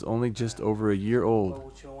incarnation was only just over a year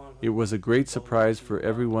old. It was a great surprise for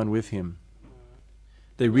everyone with him.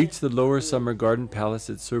 They reached the lower summer garden palace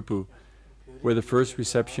at Tsurphu, where the first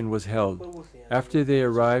reception was held. After they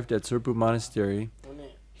arrived at Tsurphu Monastery,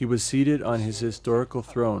 he was seated on his historical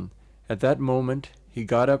throne. At that moment, he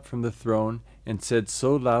got up from the throne and said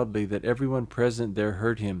so loudly that everyone present there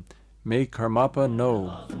heard him, "May Karmapa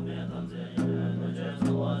know."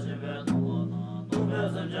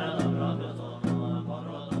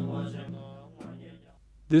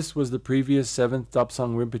 This was the previous 7th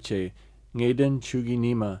Dapsang Rinpoche, Ngeden Chugi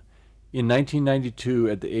Nima. In 1992,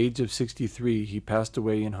 at the age of 63, he passed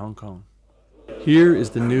away in Hong Kong. Here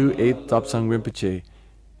is the new 8th Dapsang Rinpoche,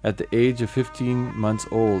 at the age of 15 months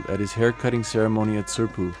old, at his hair-cutting ceremony at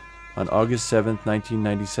Tsurphu on August 7,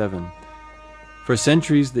 1997. For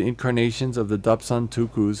centuries, the incarnations of the Dapsan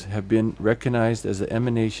Tukus have been recognized as the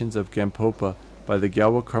emanations of Gampopa by the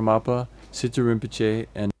Gyalwa Karmapa, Situ Rinpoche,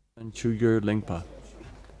 and Chugyur Lingpa.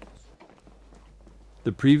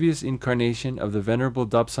 The previous incarnation of the Venerable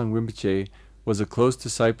Dapsang Rinpoche was a close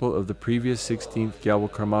disciple of the previous 16th Gyalwa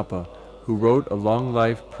Karmapa, who wrote a long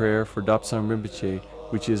life prayer for Dapsang Rinpoche,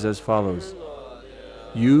 which is as follows: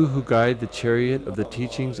 "You who guide the chariot of the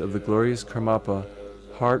teachings of the glorious Karmapa,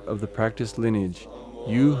 heart of the practiced lineage,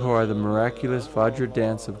 you who are the miraculous Vajra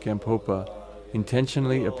dance of Gampopa,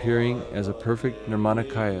 intentionally appearing as a perfect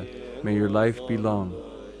Nirmanakaya, may your life be long.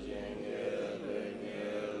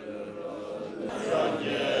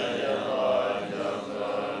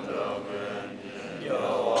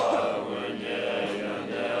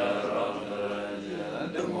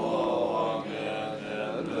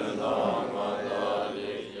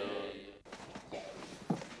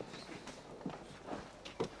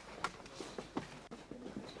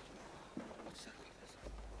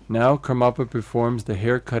 Now Karmapa performs the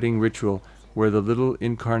hair-cutting ritual where the little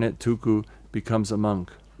incarnate Tuku becomes a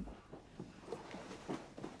monk.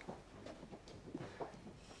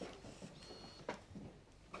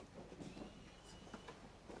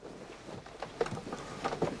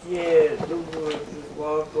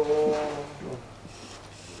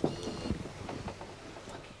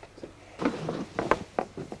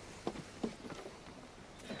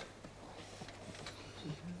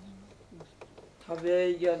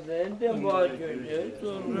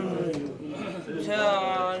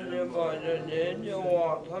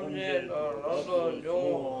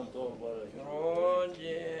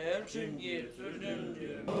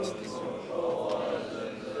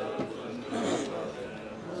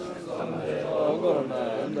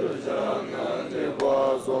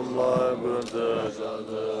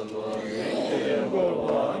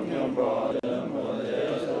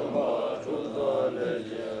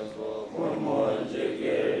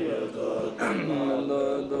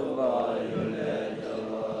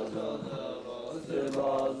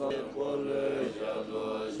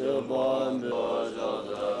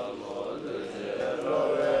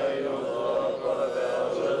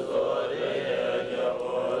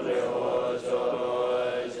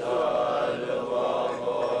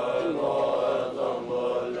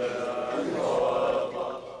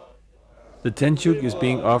 The tenchuk is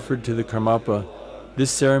being offered to the Karmapa. This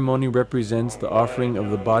ceremony represents the offering of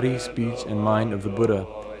the body, speech, and mind of the Buddha.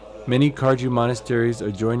 Many Karju monasteries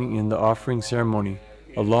are joining in the offering ceremony.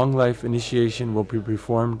 A long life initiation will be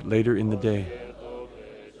performed later in the day.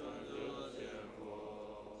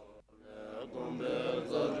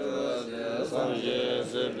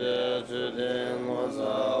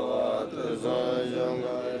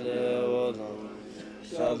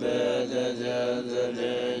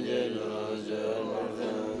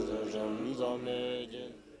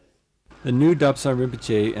 The new Dapsan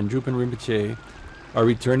Rinpoche and Drupan Rinpoche are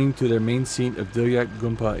returning to their main seat of Dilyak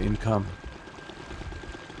Gumpa in Kham.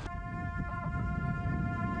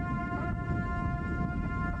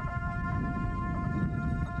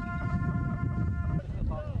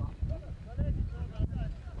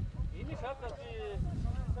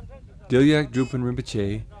 Dilyak Drupan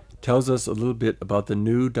Rinpoche tells us a little bit about the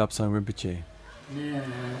new Dapsan Rinpoche.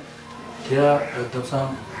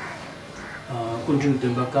 Kunjung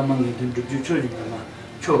temba kamang den du choli ma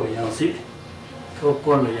choga yansi ko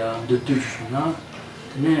kola ya de tushna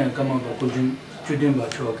ne kamang ba kunjung chudin ba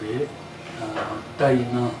choge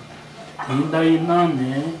Taiwan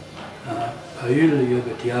ne ayul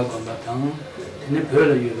yoga tiago ba tang ne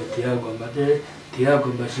pela yoga tiago ba de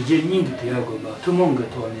tiago ba sije ning tiago ba tumong ga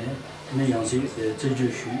to ne yansi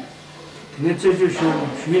zeju shu ne zeju shu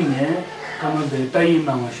ne kamang de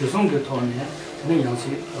Taiwan ma shusong ga to ne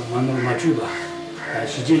yansi manor machuba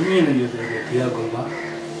시제니는 요데 디아고마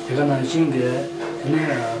제가 난 신게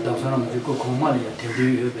네 답사람 듣고 고마리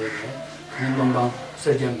대비 요데 네 lon방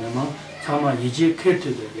세점에만 참아 이제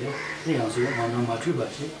캐트되게 네 양수 만나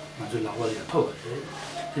맞추바시 맞을 나와야 토거든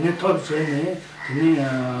네 톱전에 네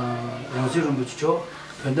양수를 붙이죠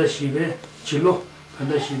근데 시베 진로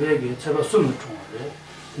근데 시베게 제가 숨을 통하데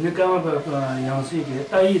네 까마바 양수에게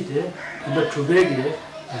따이데 근데 주베게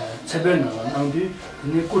세변은 안디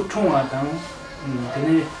네 고통하당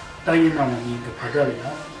근데 따이나니 그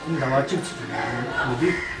바다야 나와 찍찍이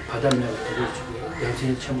어디 바다면 되게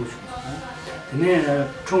양심 참고 싶어 근데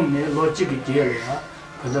총내 로직이 되어야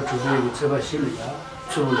바다 주변에 제가 실이야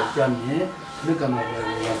주로 잡네 그러니까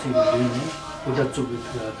말이야 양심이 되네 보다 쪽이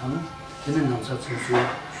필요하다 근데 남사 선수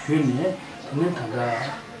쉬네 근데 다가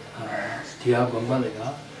디아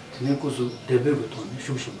건발이가 근데 고수 대배고 돈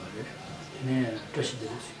쉬우신 말이야 근데 다시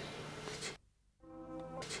들으세요.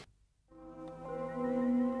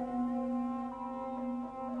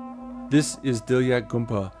 This is Dilyak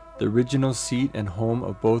Gumpa, the original seat and home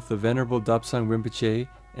of both the Venerable Dapsang Rinpoche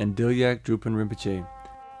and Dilyak Drupan Rinpoche.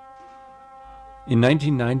 In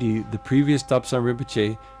 1990, the previous Dapsang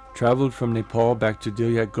Rinpoche traveled from Nepal back to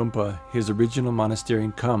Dilyak Gumpa, his original monastery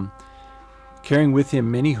in Kham, carrying with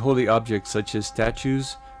him many holy objects such as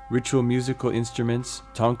statues, ritual musical instruments,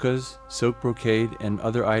 tonkas, silk brocade, and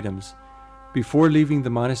other items. Before leaving the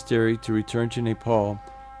monastery to return to Nepal,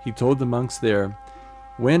 he told the monks there,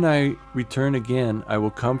 "When I return again, I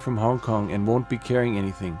will come from Hong Kong and won't be carrying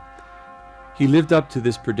anything." He lived up to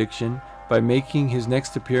this prediction by making his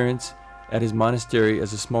next appearance at his monastery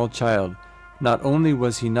as a small child. Not only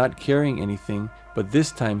was he not carrying anything, but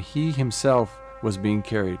this time he himself was being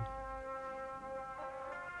carried.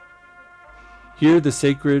 Here the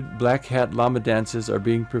sacred black hat Lama dances are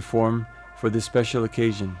being performed for this special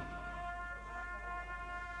occasion.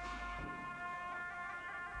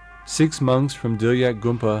 6 monks from Dilyak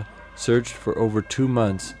Gumpa searched for over 2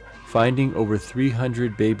 months, finding over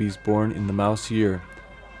 300 babies born in the mouse year.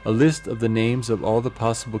 A list of the names of all the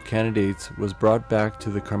possible candidates was brought back to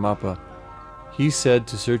the Karmapa. He said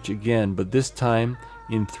to search again, but this time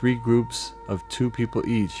in 3 groups of 2 people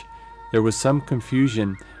each. There was some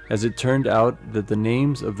confusion, as it turned out that the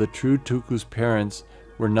names of the true Tulku's parents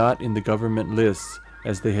were not in the government lists,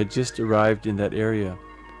 as they had just arrived in that area.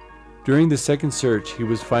 During the second search, he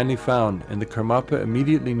was finally found, and the Karmapa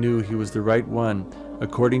immediately knew he was the right one,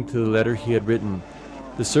 according to the letter he had written.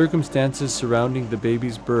 The circumstances surrounding the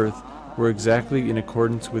baby's birth were exactly in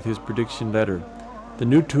accordance with his prediction letter. The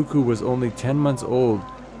new Tulku was only 10 months old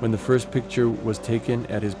when the first picture was taken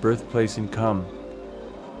at his birthplace in Kham.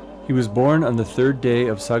 He was born on the 3rd day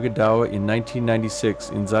of Sagadawa in 1996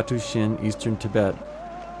 in Zatushin, eastern Tibet.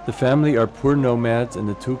 The family are poor nomads, and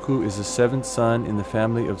the Tulku is the 7th son in the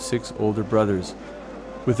family of 6 older brothers.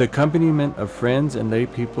 With accompaniment of friends and lay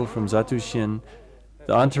people from Zatushin,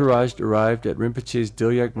 the entourage arrived at Rinpoche's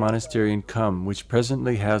Dilyak Monastery in Kham, which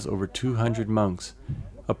presently has over 200 monks.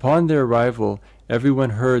 Upon their arrival,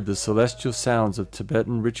 everyone heard the celestial sounds of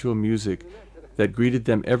Tibetan ritual music that greeted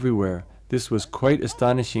them everywhere. This was quite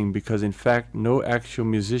astonishing because in fact no actual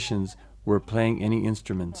musicians were playing any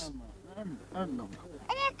instruments.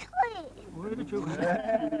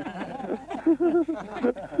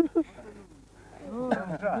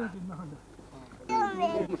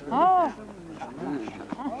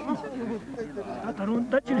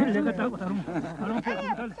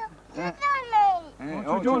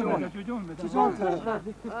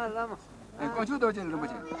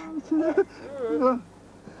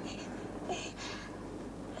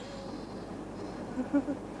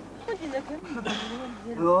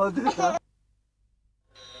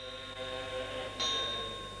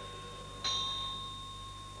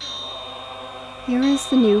 Here is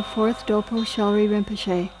the new 4th Dopo Shalri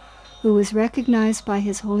Rinpoche, who was recognized by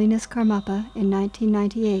His Holiness Karmapa in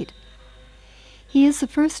 1998. He is the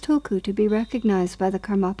first Tulku to be recognized by the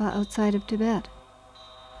Karmapa outside of Tibet.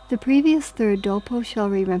 The previous 3rd Dopo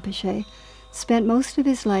Shalri Rinpoche spent most of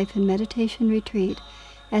his life in meditation retreat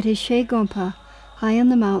at his She Gompa, high in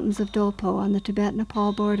the mountains of Dolpo on the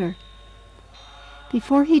Tibet-Nepal border.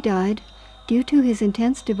 Before he died, due to his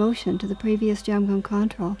intense devotion to the previous Jamgon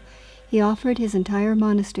Khantrul, he offered his entire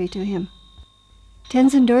monastery to him.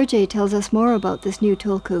 Tenzin Dorje tells us more about this new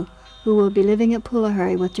Tulku, who will be living at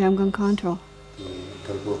Pulahari with Jamgon Khantrul.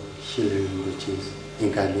 Dolpo Shilri, which is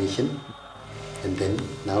incarnation, and then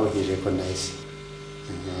now he recognized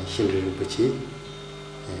Shilri Rinpoche.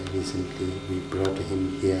 Recently we brought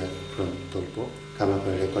him here from Dolpo.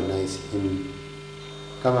 Karmapa recognized him.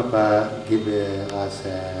 Karmapa gave us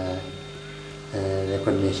a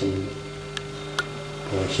recognition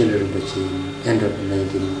for Shilri Rinpoche in end of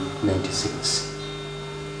 1996.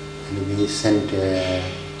 And we sent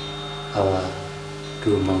our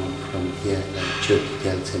 2 monks from here, like Choki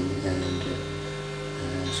Gelsen and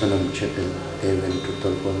Sonam Chapel. They went to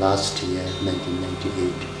Dolpo last year,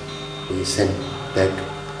 1998. We sent back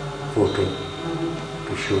photo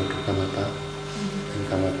to show to Karmapa, and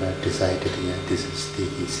Karmapa decided, yeah, this is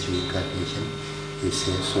his reincarnation. He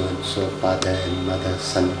says so and so father and mother,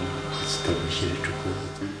 son is Dolpo Shilri Tulku.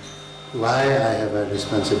 Why I have a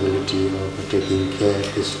responsibility of taking care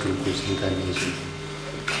of this Tulku's incarnation?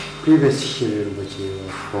 Previous Shilri Rinpoche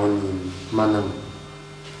was born in Manam,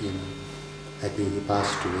 I think he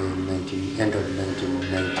passed away in end of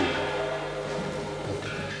 1990. But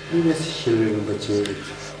previous Shilri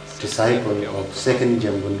Rinpoche, disciple of 2nd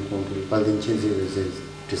Jamgon Khantrul, Palden Chenze was his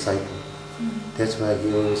disciple. That's why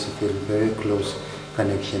he always feel very close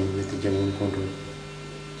connection with Jamgon Khantrul.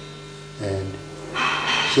 And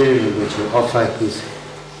Shilri Rinpoche offered his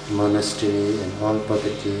monastery and all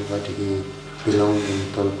property what he belonged in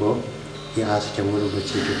Dolpo. He asked Jamgon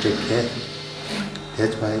Rinpoche to take care.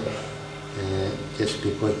 That's why just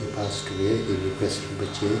before he passed away, he requested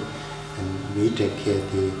Rinpoche, and we take care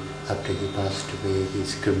after he passed away,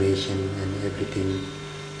 his cremation and everything.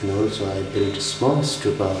 And also I built a small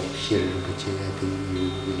stupa of Shilri Rinpoche. I think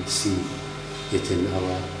you will see it in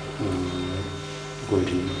our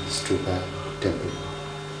golden stupa temple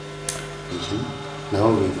vision. Now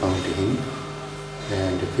we found him,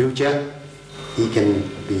 and in the future he can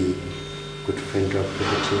be good friend of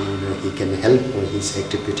Tibet. He can help for his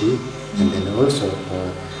activity, and then also for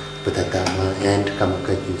Buddha and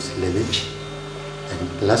Kamakaju's village, and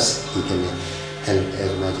plus he can help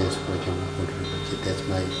as much as for Jammu. That's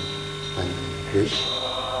my one wish.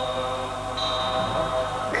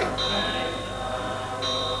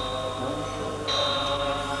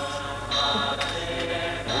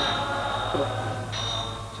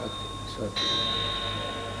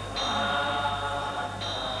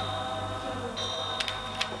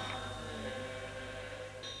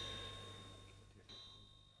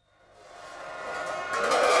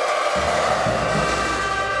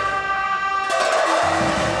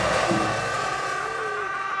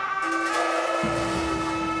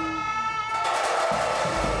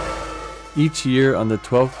 Each year on the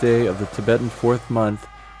 12th day of the Tibetan 4th month,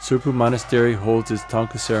 Tsurphu Monastery holds its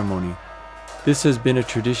Thangka ceremony. This has been a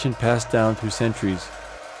tradition passed down through centuries.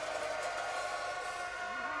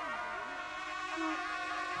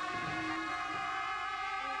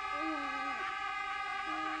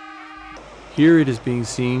 Here it is being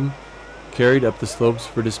seen, carried up the slopes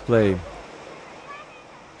for display.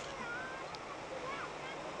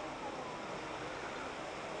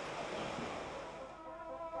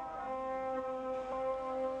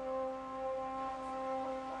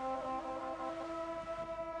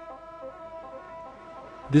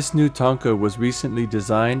 This new Thangka was recently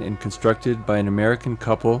designed and constructed by an American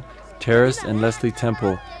couple, Terrace and Leslie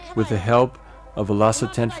Temple, with the help of a Lhasa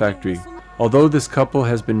tent factory. Although this couple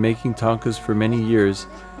has been making Thangkas for many years,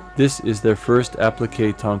 this is their first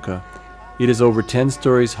applique Thangka. It is over 10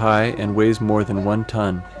 stories high and weighs more than 1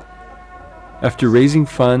 ton. After raising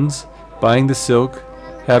funds, buying the silk,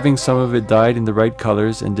 having some of it dyed in the right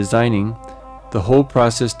colors, and designing, the whole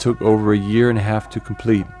process took over a year and a half to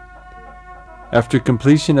complete. After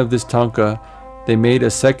completion of this Thangka, they made a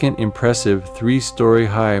second impressive 3-story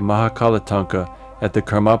high Mahakala Thangka at the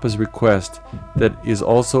Karmapa's request that is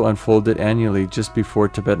also unfolded annually just before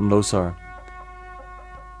Tibetan Losar.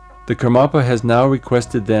 The Karmapa has now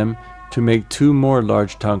requested them to make 2 more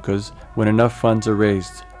large Thangkas when enough funds are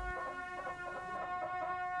raised.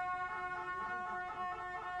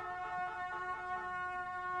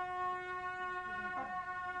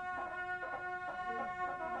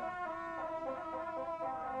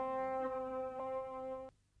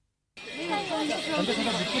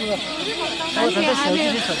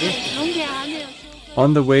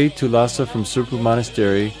 On the way to Lhasa from Tsurphu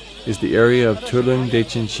Monastery is the area of Turlung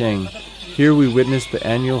Dechen Sheng. Here we witness the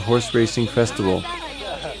annual horse racing festival.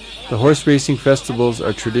 The horse racing festivals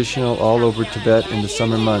are traditional all over Tibet in the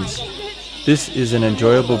summer months. This is an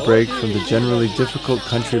enjoyable break from the generally difficult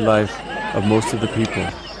country life of most of the people.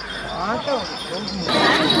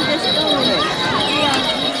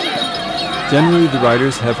 Generally, the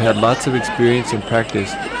riders have had lots of experience and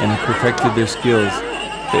practice and have perfected their skills.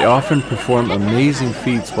 They often perform amazing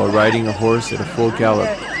feats while riding a horse at a full gallop.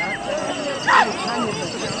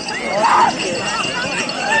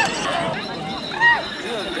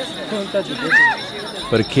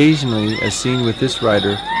 But occasionally, as seen with this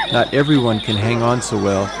rider, not everyone can hang on so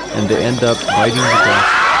well, and they end up biting the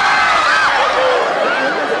dust.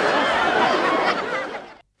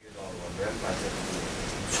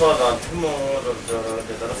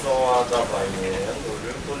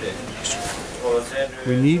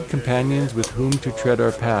 We need companions with whom to tread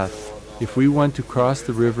our path. If we want to cross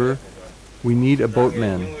the river, we need a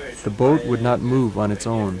boatman. The boat would not move on its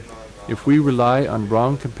own. If we rely on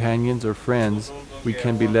wrong companions or friends, we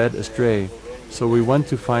can be led astray. So we want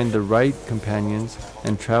to find the right companions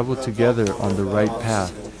and travel together on the right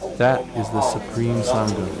path. That is the Supreme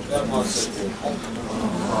Sangha.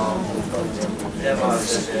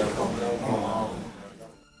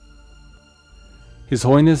 His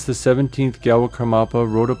Holiness the 17th Gyalwa Karmapa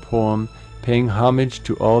wrote a poem paying homage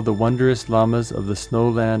to all the wondrous lamas of the snow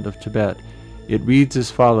land of Tibet. It reads as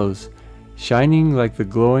follows: "Shining like the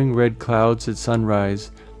glowing red clouds at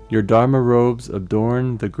sunrise, your Dharma robes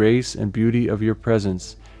adorn the grace and beauty of your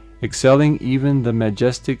presence. Excelling even the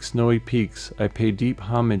majestic snowy peaks, I pay deep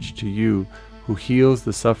homage to you, who heals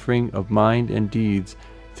the suffering of mind and deeds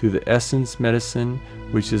through the essence medicine,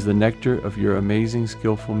 which is the nectar of your amazing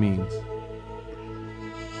skillful means."